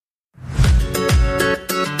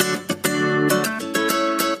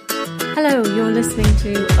Hello, you're listening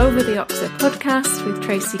to Over the Oxer podcast with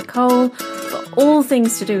Tracy Cole for all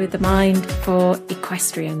things to do with the mind for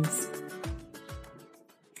equestrians.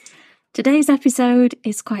 Today's episode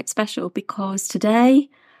is quite special because today,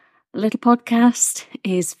 the little podcast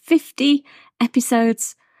is 50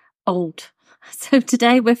 episodes old. So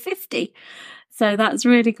today we're 50. So that's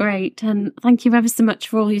really great. And thank you ever so much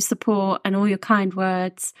for all your support and all your kind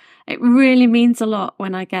words. It really means a lot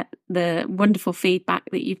when I get the wonderful feedback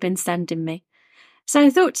that you've been sending me. So I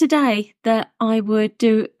thought today that I would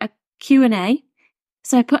do a Q&A.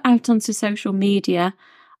 So I put out onto social media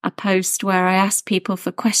a post where I ask people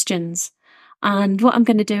for questions. And what I'm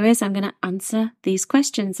going to do is I'm going to answer these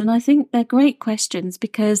questions. And I think they're great questions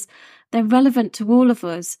because they're relevant to all of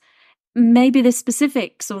us. Maybe the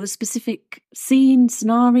specifics or the specific scene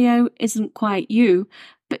scenario isn't quite you,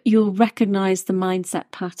 but you'll recognize the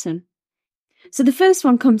mindset pattern. So the first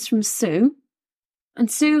one comes from Sue,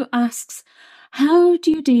 and Sue asks, how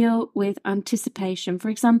do you deal with anticipation? For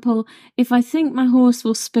example, if I think my horse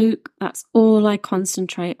will spook, that's all I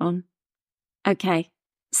concentrate on. Okay,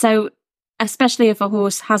 so especially if a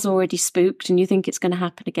horse has already spooked and you think it's going to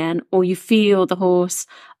happen again, or you feel the horse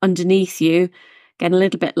underneath you get a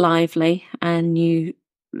little bit lively and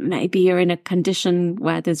you're in a condition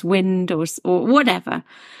where there's wind or whatever,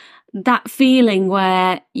 that feeling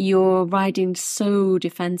where you're riding so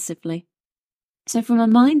defensively. So from a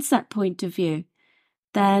mindset point of view,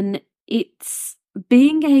 then it's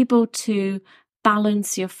being able to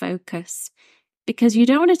balance your focus, because you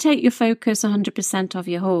don't want to take your focus 100% off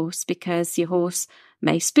your horse because your horse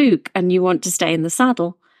may spook and you want to stay in the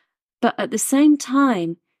saddle. But at the same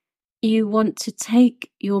time, you want to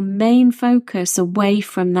take your main focus away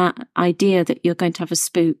from that idea that you're going to have a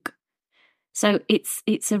spook. So it's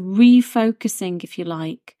a refocusing, if you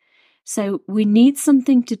like. So we need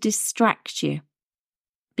something to distract you.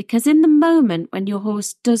 Because in the moment when your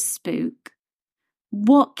horse does spook,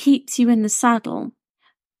 what keeps you in the saddle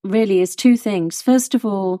really is two things. First of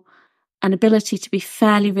all, an ability to be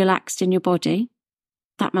fairly relaxed in your body.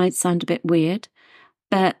 That might sound a bit weird,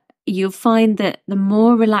 but you'll find that the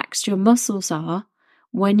more relaxed your muscles are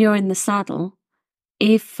when you're in the saddle,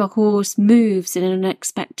 if a horse moves in an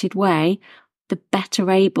unexpected way, the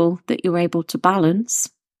better able that you're able to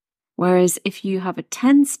balance. Whereas if you have a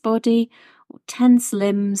tense body or tense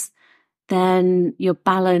limbs, then your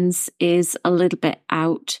balance is a little bit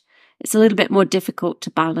out. It's a little bit more difficult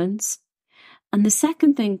to balance. And the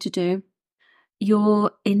second thing to do,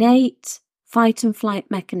 your innate fight and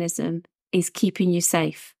flight mechanism is keeping you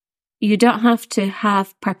safe. You don't have to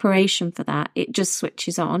have preparation for that. It just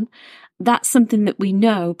switches on. That's something that we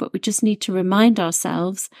know, but we just need to remind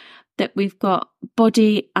ourselves that we've got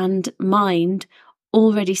body and mind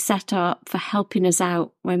already set up for helping us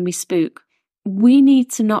out when we spook. We need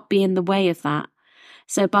to not be in the way of that.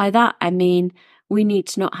 So by that, I mean, we need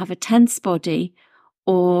to not have a tense body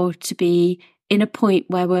or to be in a point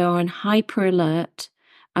where we're on hyper alert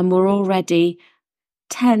and we're already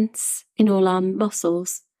tense in all our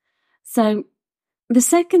muscles. So the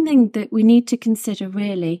second thing that we need to consider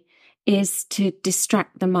really is to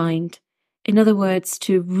distract the mind. In other words,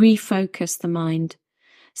 to refocus the mind.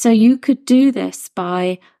 So you could do this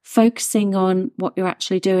by focusing on what you're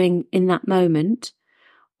actually doing in that moment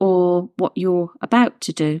or what you're about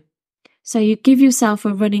to do. So you give yourself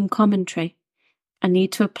a running commentary. I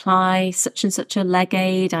need to apply such and such a leg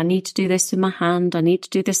aid. I need to do this with my hand. I need to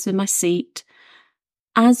do this with my seat.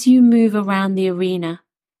 As you move around the arena,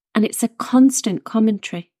 and it's a constant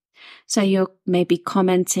commentary. So you're maybe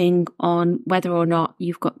commenting on whether or not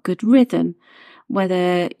you've got good rhythm,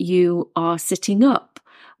 whether you are sitting up,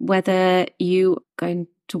 whether you're going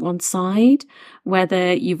to one side,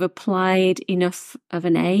 whether you've applied enough of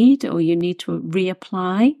an aid or you need to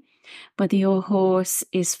reapply, whether your horse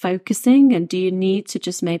is focusing and do you need to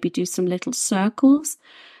just maybe do some little circles.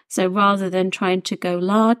 So rather than trying to go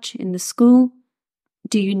large in the school,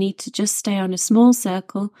 do you need to just stay on a small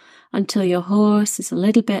circle until your horse is a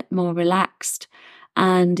little bit more relaxed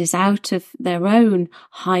and is out of their own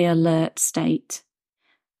high alert state?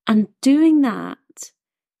 And doing that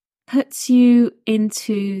puts you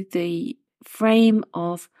into the frame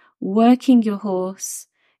of working your horse,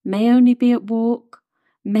 may only be at walk,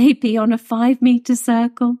 may be on a 5-meter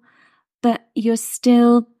circle, but you're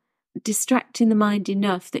still distracting the mind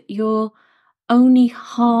enough that you're only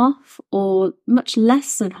half or much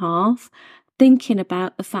less than half thinking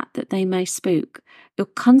about the fact that they may spook. You're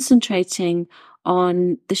concentrating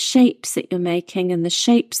on the shapes that you're making and the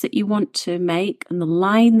shapes that you want to make and the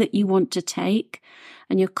line that you want to take.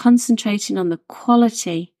 And you're concentrating on the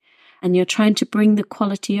quality and you're trying to bring the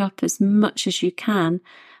quality up as much as you can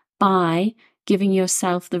by giving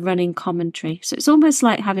yourself the running commentary. So it's almost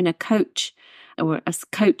like having a coach or a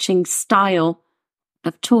coaching style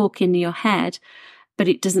of talk in your head, but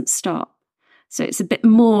it doesn't stop. So it's a bit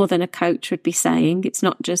more than a coach would be saying. It's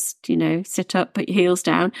not just, sit up, put your heels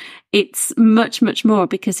down. It's much, much more,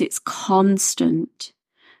 because it's constant.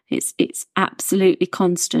 It's absolutely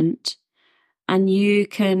constant. And you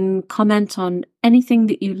can comment on anything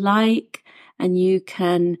that you like, and you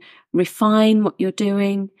can refine what you're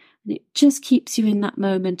doing. And it just keeps you in that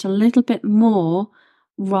moment a little bit more,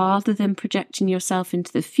 rather than projecting yourself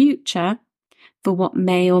into the future for what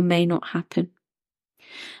may or may not happen.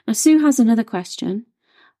 Now, Sue has another question,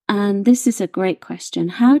 and this is a great question.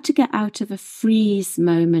 How to get out of a freeze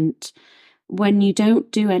moment when you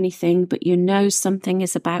don't do anything, but you know something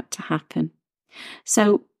is about to happen.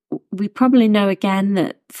 So we probably know again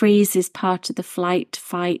that freeze is part of the flight,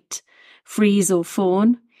 fight, freeze or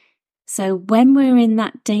fawn. So when we're in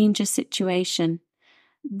that danger situation,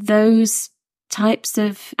 those types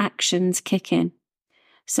of actions kick in.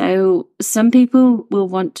 So some people will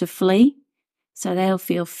want to flee, so they'll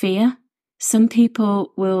feel fear. Some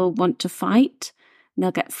people will want to fight, and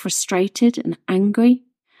they'll get frustrated and angry.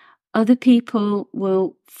 Other people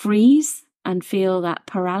will freeze and feel that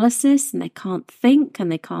paralysis, and they can't think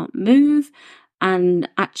and they can't move, and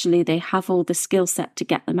actually they have all the skill set to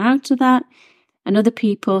get them out of that. And other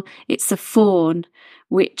people, it's a fawn,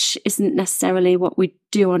 which isn't necessarily what we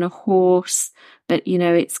do on a horse, but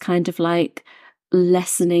it's kind of like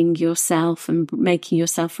lessening yourself and making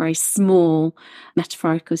yourself very small,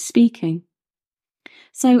 metaphorically speaking.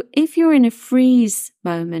 So if you're in a freeze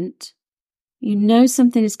moment, you know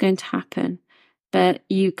something is going to happen, but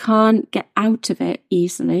you can't get out of it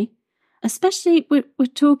easily. Especially we're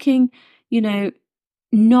talking,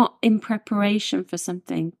 not in preparation for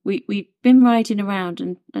something. We've been riding around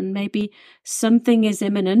and maybe something is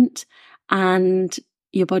imminent and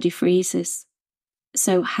your body freezes.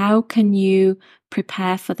 So how can you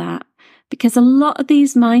prepare for that? Because a lot of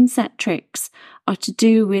these mindset tricks are to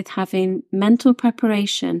do with having mental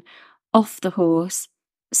preparation off the horse,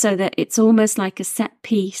 so that it's almost like a set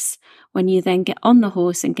piece when you then get on the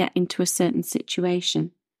horse and get into a certain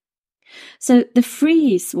situation. So the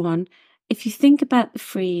freeze one, if you think about the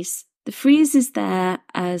freeze is there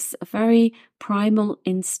as a very primal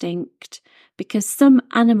instinct, because some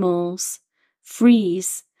animals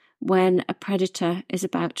freeze when a predator is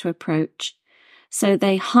about to approach. So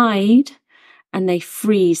they hide and they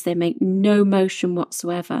freeze, they make no motion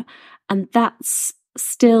whatsoever. And that's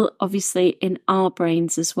still obviously in our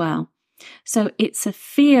brains as well. So it's a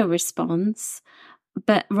fear response,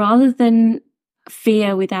 but rather than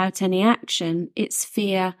fear without any action, it's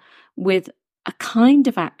fear with a kind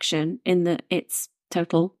of action in that it's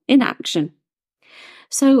total inaction.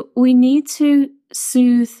 So we need to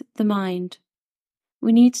soothe the mind.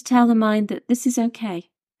 We need to tell the mind that this is okay.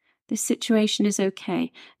 This situation is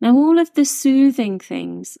okay. Now, all of the soothing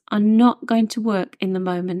things are not going to work in the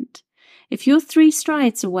moment. If you're 3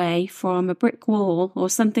 strides away from a brick wall or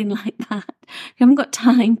something like that, you haven't got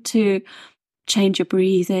time to change your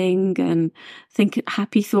breathing and think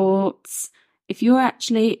happy thoughts. If you're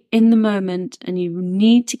actually in the moment and you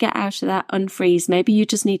need to get out of that unfreeze, maybe you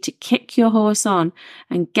just need to kick your horse on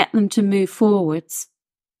and get them to move forwards,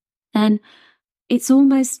 then it's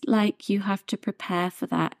almost like you have to prepare for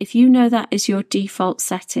that. If you know that is your default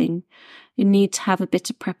setting, you need to have a bit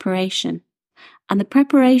of preparation. And the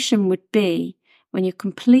preparation would be when you're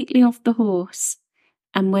completely off the horse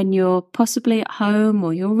and when you're possibly at home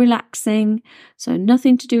or you're relaxing, so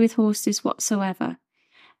nothing to do with horses whatsoever.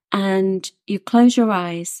 And you close your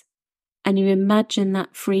eyes and you imagine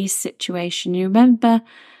that freeze situation. You remember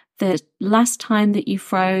the last time that you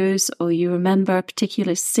froze, or you remember a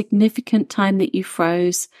particular significant time that you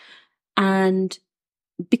froze. And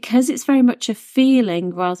because it's very much a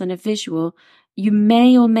feeling rather than a visual, you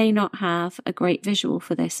may or may not have a great visual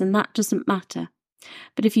for this, and that doesn't matter.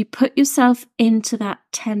 But if you put yourself into that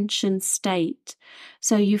tension state,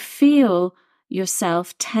 so you feel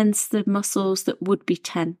yourself tense the muscles that would be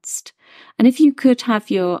tensed. And if you could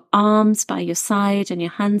have your arms by your side and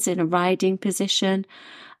your hands in a riding position,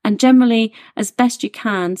 and generally, as best you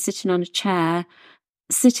can, sitting on a chair,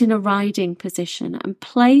 sit in a riding position and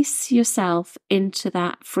place yourself into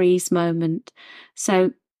that freeze moment.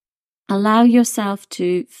 So allow yourself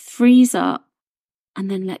to freeze up and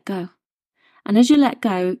then let go. And as you let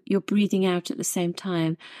go, you're breathing out at the same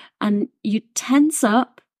time. And you tense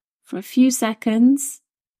up for a few seconds.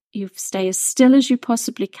 You stay as still as you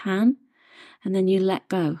possibly can. And then you let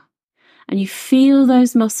go. And you feel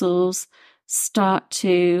those muscles start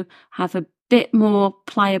to have a bit more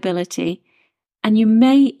pliability. And you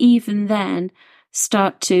may even then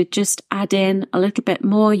start to just add in a little bit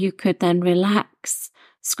more. You could then relax,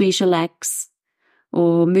 squeeze your legs,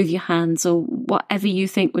 or move your hands, or whatever you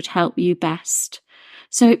think would help you best.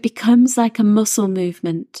 So it becomes like a muscle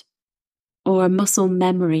movement or a muscle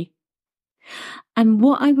memory. And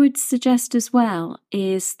what I would suggest as well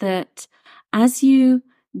is that as you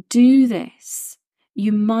do this,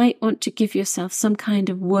 you might want to give yourself some kind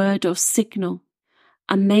of word or signal.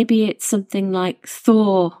 And maybe it's something like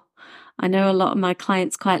thaw. I know a lot of my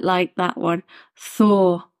clients quite like that one.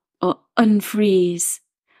 Thaw or unfreeze.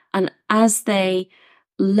 And as they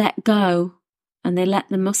let go and they let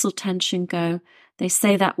the muscle tension go, they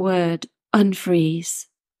say that word, unfreeze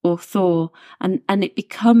or thaw. And it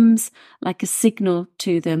becomes like a signal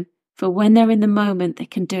to them for when they're in the moment, they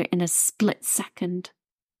can do it in a split second.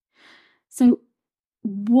 So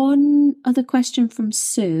one other question from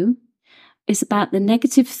Sue is about the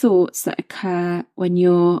negative thoughts that occur when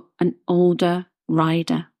you're an older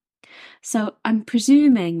rider. So I'm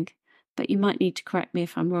presuming, but you might need to correct me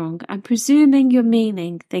if I'm wrong, I'm presuming you're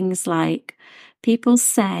meaning things like people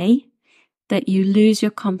say that you lose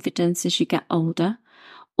your confidence as you get older,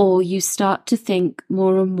 or you start to think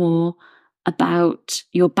more and more about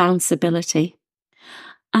your bounceability.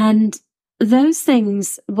 And those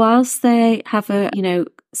things, whilst they have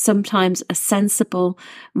sometimes a sensible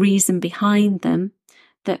reason behind them,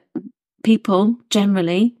 that people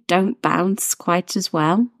generally don't bounce quite as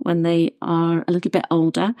well when they are a little bit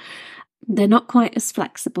older. They're not quite as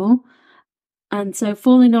flexible. And so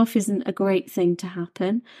falling off isn't a great thing to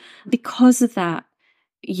happen. Because of that,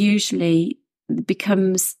 usually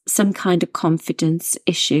becomes some kind of confidence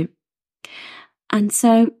issue. And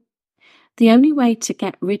so the only way to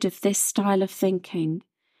get rid of this style of thinking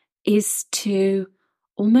is to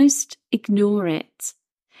almost ignore it.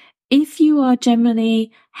 If you are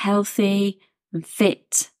generally healthy and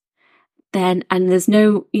fit, then, and there's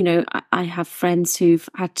no, I have friends who've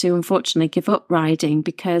had to unfortunately give up riding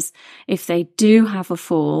because if they do have a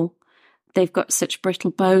fall, they've got such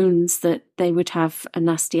brittle bones that they would have a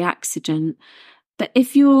nasty accident. But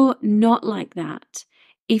if you're not like that,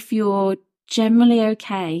 if you're generally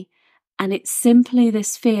okay, and it's simply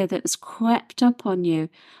this fear that has crept up on you,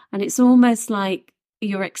 and it's almost like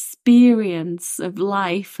your experience of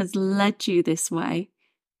life has led you this way,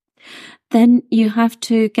 then you have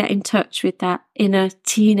to get in touch with that inner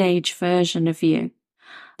teenage version of you.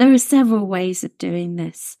 There are several ways of doing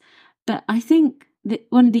this, but I think that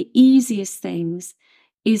one of the easiest things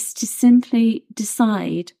is to simply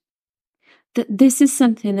decide that this is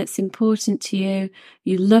something that's important to you,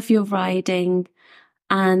 you love your riding,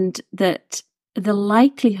 and that the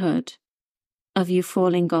likelihood of you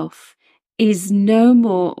falling off is no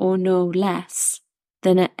more or no less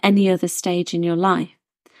than at any other stage in your life.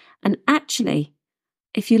 And actually,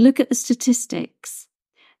 if you look at the statistics,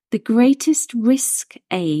 the greatest risk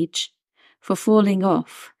age for falling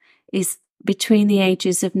off is between the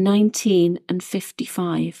ages of 19 and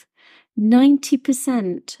 55.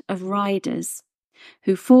 90% of riders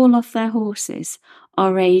who fall off their horses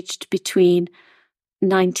are aged between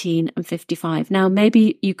 19 and 55. Now,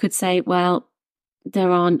 maybe you could say, well,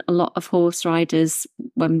 there aren't a lot of horse riders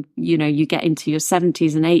when, you get into your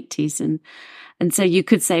 70s and 80s. And so you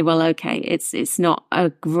could say, well, okay, it's not a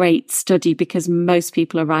great study because most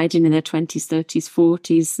people are riding in their 20s, 30s,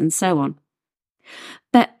 40s, and so on.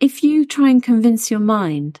 But if you try and convince your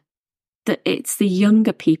mind that it's the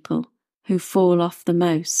younger people who fall off the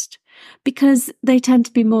most, because they tend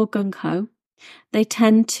to be more gung-ho, they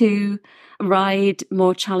tend to ride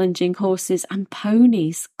more challenging horses and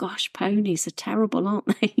ponies. Gosh, ponies are terrible,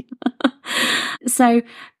 aren't they? So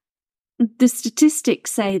the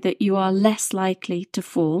statistics say that you are less likely to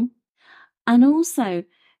fall. And also,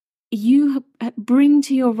 you bring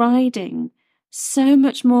to your riding so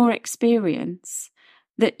much more experience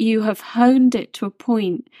that you have honed it to a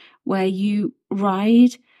point where you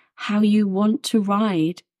ride how you want to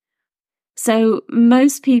ride. So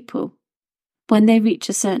most people, when they reach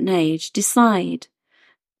a certain age, decide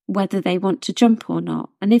whether they want to jump or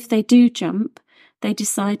not. And if they do jump, they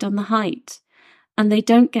decide on the height. And they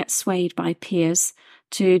don't get swayed by peers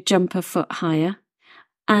to jump a foot higher.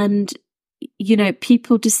 And,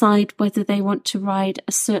 people decide whether they want to ride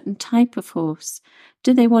a certain type of horse.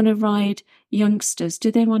 Do they want to ride youngsters?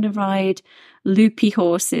 Do they want to ride loopy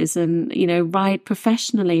horses and, ride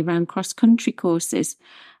professionally around cross-country courses?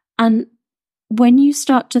 And when you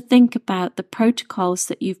start to think about the protocols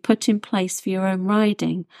that you've put in place for your own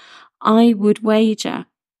riding, I would wager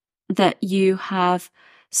that you have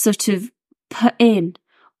sort of put in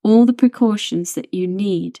all the precautions that you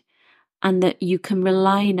need and that you can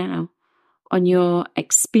rely now on your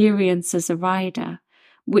experience as a rider,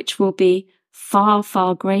 which will be far,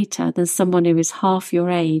 far greater than someone who is half your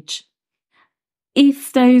age.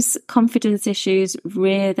 If those confidence issues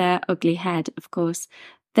rear their ugly head, of course,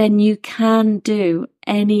 then you can do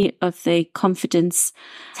any of the confidence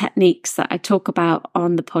techniques that I talk about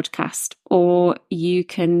on the podcast, or you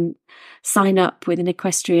can sign up with an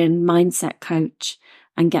equestrian mindset coach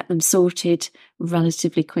and get them sorted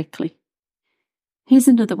relatively quickly. Here's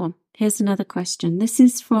another one. Here's another question. This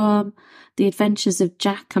is from The Adventures of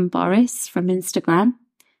Jack and Boris from Instagram.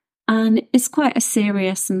 And it's quite a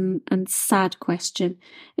serious and sad question.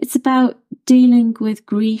 It's about dealing with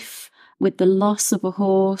grief with the loss of a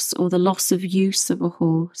horse or the loss of use of a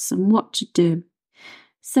horse and what to do.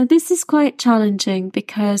 So this is quite challenging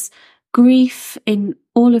because grief in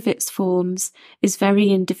all of its forms is very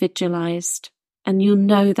individualized. And you'll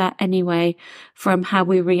know that anyway from how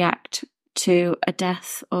we react to a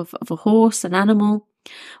death of a horse, an animal,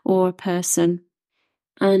 or a person.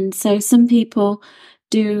 And so some people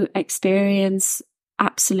do experience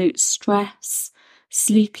absolute stress,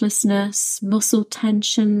 sleeplessness, muscle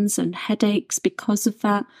tensions and headaches because of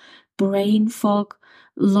that, brain fog,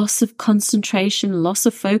 loss of concentration, loss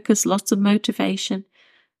of focus, loss of motivation.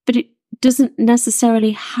 But it doesn't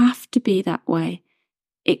necessarily have to be that way.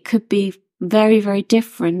 It could be very, very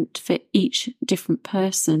different for each different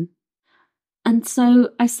person. And so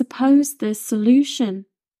I suppose the solution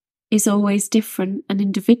is always different and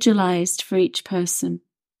individualized for each person.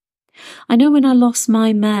 I know when I lost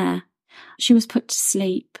my mare, she was put to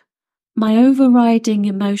sleep. My overriding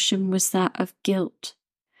emotion was that of guilt.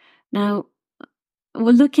 Now,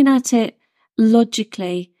 we're looking at it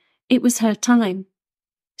logically. It was her time.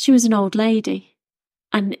 She was an old lady,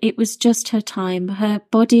 and it was just her time. Her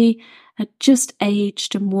body had just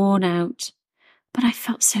aged and worn out. But I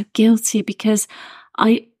felt so guilty because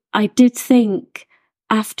I did think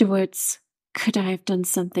afterwards, could I have done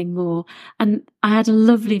something more? And I had a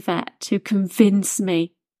lovely vet who convinced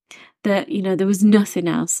me that, there was nothing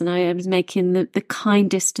else and I was making the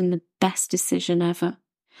kindest and the best decision ever.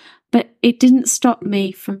 But it didn't stop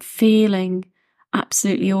me from feeling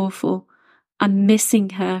absolutely awful and missing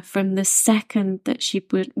her from the second that she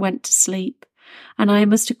went to sleep. And I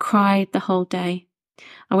must have cried the whole day.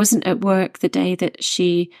 I wasn't at work the day that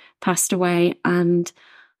she passed away, and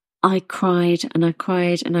I cried and I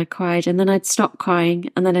cried and I cried, and then I'd stop crying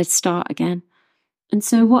and then I'd start again. And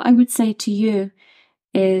so what I would say to you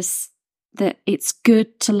is that it's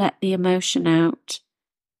good to let the emotion out.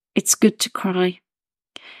 It's good to cry.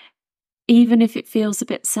 Even if it feels a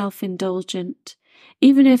bit self-indulgent,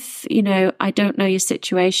 even if, I don't know your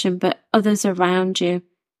situation, but others around you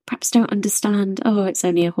perhaps don't understand, oh, it's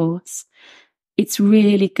only a horse. It's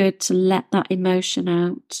really good to let that emotion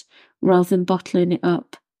out rather than bottling it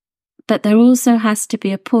up. But there also has to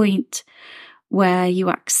be a point where you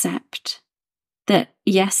accept that,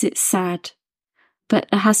 yes, it's sad, but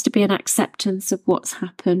there has to be an acceptance of what's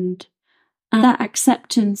happened. And that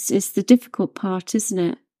acceptance is the difficult part, isn't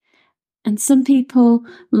it? And some people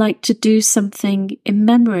like to do something in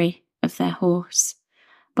memory of their horse,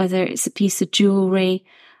 whether it's a piece of jewellery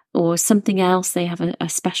or something else. They have a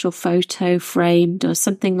special photo framed or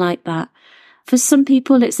something like that. For some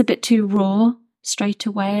people, it's a bit too raw straight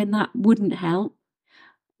away, and that wouldn't help.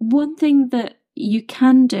 One thing that you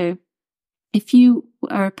can do, if you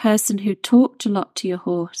are a person who talked a lot to your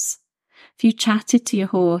horse, if you chatted to your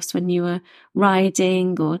horse when you were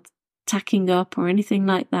riding or tacking up or anything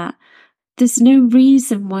like that, there's no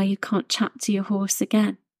reason why you can't chat to your horse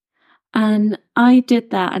again. And I did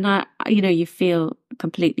that, and you feel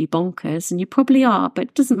completely bonkers, and you probably are, but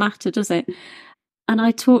it doesn't matter, does it? And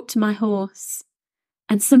I talked to my horse.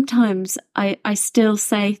 And sometimes I still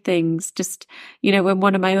say things, just, when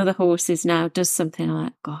one of my other horses now does something, I'm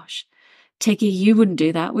like, gosh, Tiggy, you wouldn't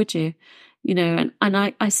do that, would you? And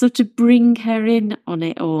I sort of bring her in on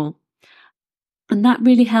it all. And that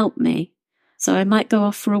really helped me. So I might go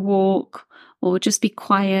off for a walk or just be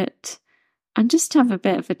quiet and just have a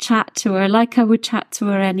bit of a chat to her, like I would chat to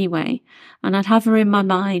her anyway. And I'd have her in my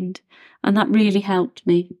mind. And that really helped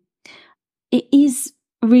me. It is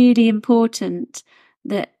really important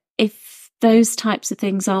that if those types of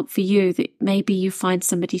things aren't for you, that maybe you find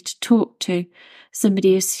somebody to talk to,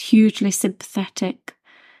 somebody who's hugely sympathetic,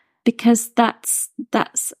 because that's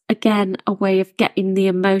again a way of getting the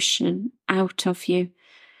emotion out of you,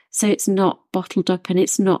 so it's not bottled up and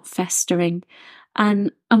it's not festering.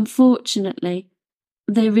 And unfortunately,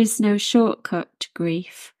 there is no shortcut to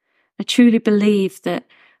grief. I truly believe that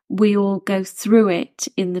we all go through it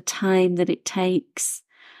in the time that it takes.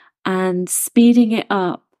 And speeding it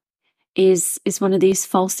up is one of these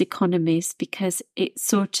false economies, because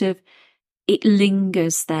it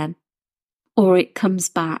lingers then, or it comes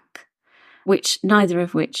back, neither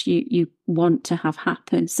of which you want to have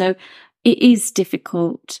happen. So it is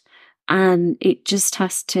difficult, and it just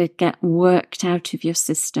has to get worked out of your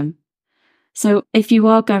system. So if you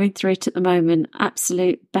are going through it at the moment,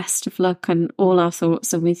 absolute best of luck, and all our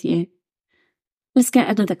thoughts are with you. Let's get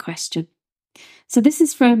another question. So this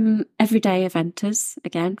is from Everyday Eventers,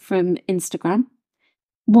 again from Instagram.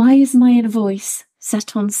 Why is my inner voice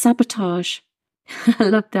set on sabotage? I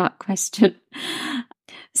love that question.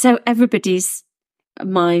 So everybody's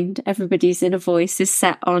mind, everybody's inner voice is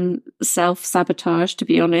set on self-sabotage, to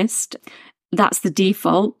be honest. That's the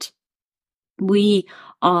default. We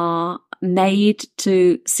are made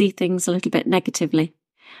to see things a little bit negatively.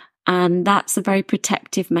 And that's a very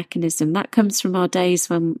protective mechanism. That comes from our days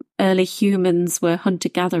when early humans were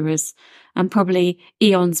hunter-gatherers, and probably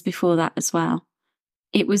eons before that as well.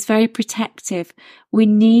 It was very protective. We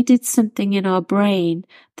needed something in our brain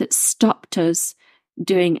that stopped us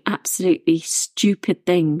doing absolutely stupid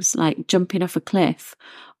things like jumping off a cliff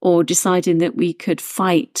or deciding that we could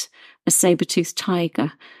fight a saber-toothed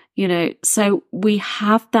tiger. So we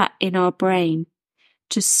have that in our brain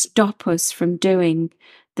to stop us from doing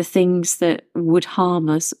the things that would harm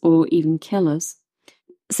us or even kill us.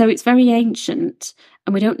 So it's very ancient,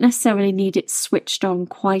 and we don't necessarily need it switched on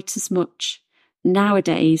quite as much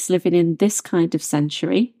nowadays, living in this kind of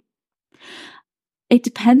century. It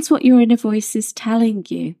depends what your inner voice is telling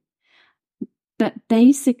you. But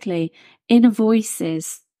basically, inner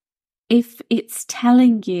voices, if it's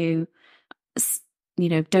telling you,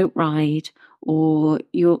 don't ride, or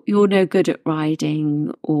you're no good at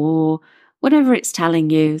riding, or whatever it's telling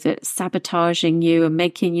you that's sabotaging you and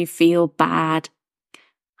making you feel bad,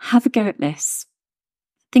 have a go at this.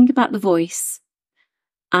 Think about the voice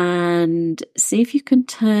and see if you can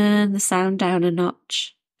turn the sound down a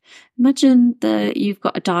notch. Imagine that you've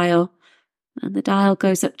got a dial and the dial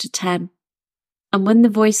goes up to 10. And when the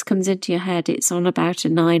voice comes into your head, it's on about a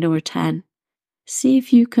 9 or a 10. See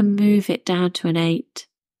if you can move it down to an 8,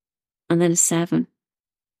 and then a 7,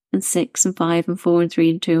 and 6, and 5, and 4, and 3,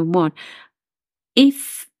 and 2, and 1.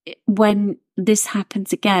 If, when this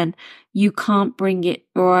happens again, you can't bring it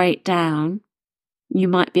right down, you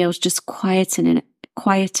might be able to just quieten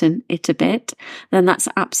it a bit, then that's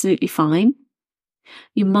absolutely fine.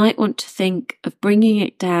 You might want to think of bringing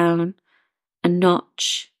it down a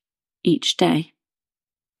notch each day.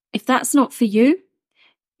 If that's not for you,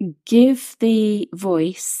 give the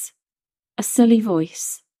voice a silly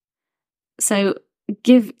voice. So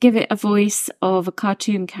give it a voice of a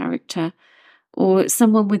cartoon character or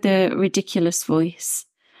someone with a ridiculous voice.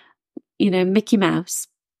 Mickey Mouse,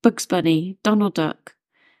 Bugs Bunny, Donald Duck,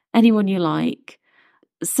 anyone you like.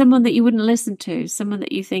 Someone that you wouldn't listen to, someone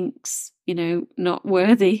that you think's, not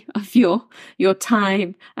worthy of your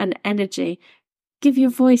time and energy. Give your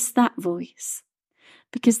voice that voice,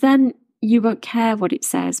 because then you won't care what it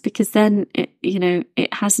says, because then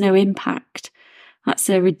it has no impact. That's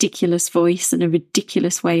a ridiculous voice and a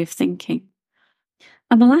ridiculous way of thinking.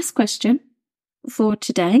 And the last question for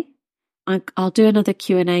today, I'll do another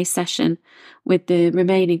Q&A session with the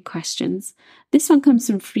remaining questions. This one comes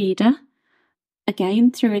from Frida,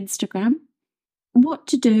 again through Instagram. What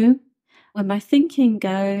to do when my thinking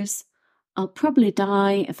goes, I'll probably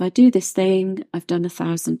die if I do this thing I've done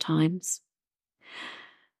 1,000 times.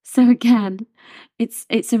 So again,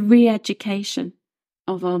 it's a re-education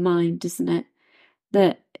of our mind, isn't it?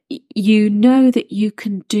 That you know that you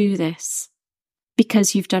can do this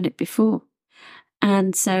because you've done it before.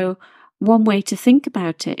 And so one way to think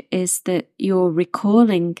about it is that you're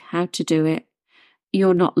recalling how to do it.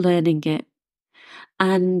 You're not learning it.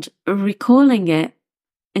 And recalling it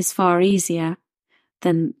is far easier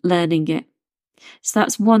than learning it. So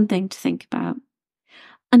that's one thing to think about.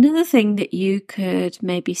 Another thing that you could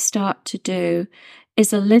maybe start to do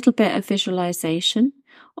is a little bit of visualization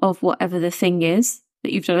of whatever the thing is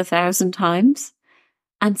that you've done 1,000 times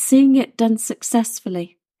and seeing it done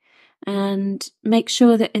successfully. And make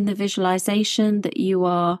sure that in the visualization that you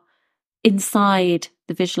are inside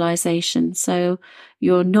the visualization. So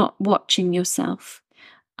you're not watching yourself.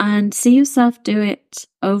 And see yourself do it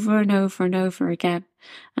over and over and over again.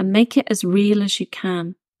 And make it as real as you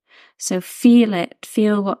can. So feel it.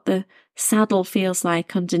 Feel what the saddle feels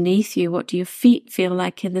like underneath you. What do your feet feel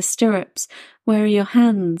like in the stirrups? Where are your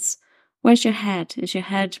hands? Where's your head? Is your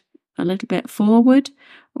head a little bit forward,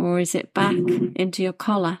 or is it back into your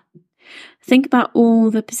collar? Think about all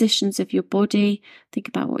the positions of your body. Think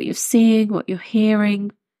about what you're seeing, what you're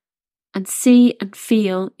hearing, and see and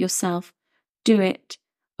feel yourself do it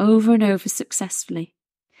over and over successfully.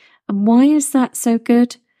 And why is that so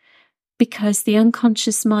good? Because the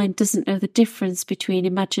unconscious mind doesn't know the difference between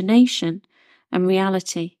imagination and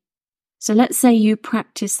reality. So let's say you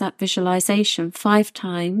practice that visualization 5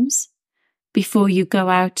 times before you go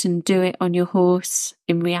out and do it on your horse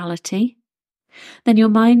in reality. Then your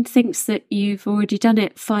mind thinks that you've already done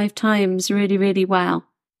it 5 times really, really well.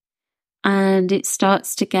 And it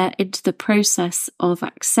starts to get into the process of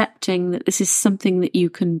accepting that this is something that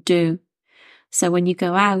you can do. So when you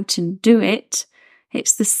go out and do it,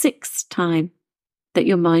 it's the 6th time that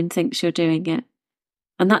your mind thinks you're doing it.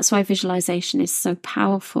 And that's why visualization is so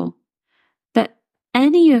powerful. But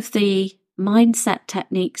any of the mindset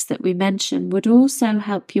techniques that we mentioned would also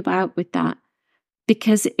help you out with that,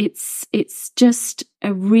 because it's just a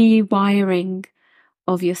rewiring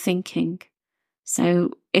of your thinking.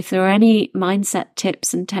 So if there are any mindset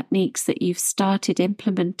tips and techniques that you've started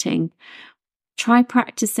implementing, try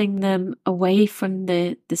practicing them away from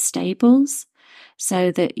the stables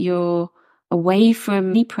so that you're away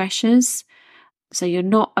from any pressures. So you're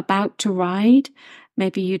not about to ride.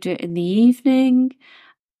 Maybe you do it in the evening.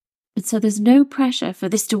 And so there's no pressure for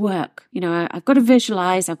this to work. I've got to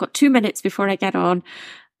visualize. I've got 2 minutes before I get on.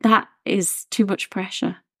 That is too much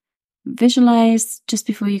pressure. Visualize just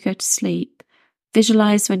before you go to sleep.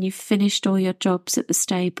 Visualize when you've finished all your jobs at the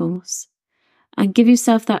stables. And give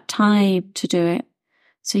yourself that time to do it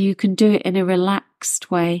so you can do it in a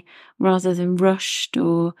relaxed way rather than rushed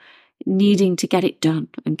or needing to get it done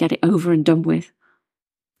and get it over and done with.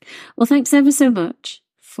 Well, thanks ever so much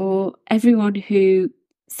for everyone who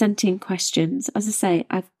sent in questions. As I say,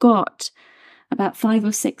 I've got about 5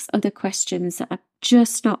 or 6 other questions that I've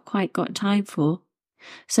just not quite got time for.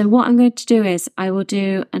 So what I'm going to do is I will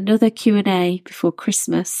do another Q&A before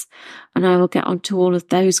Christmas, and I will get onto all of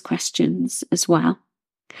those questions as well.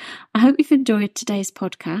 I hope you've enjoyed today's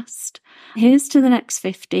podcast. Here's to the next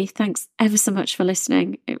 50. Thanks ever so much for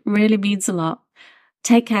listening. It really means a lot.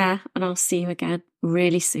 Take care, and I'll see you again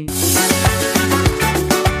really soon.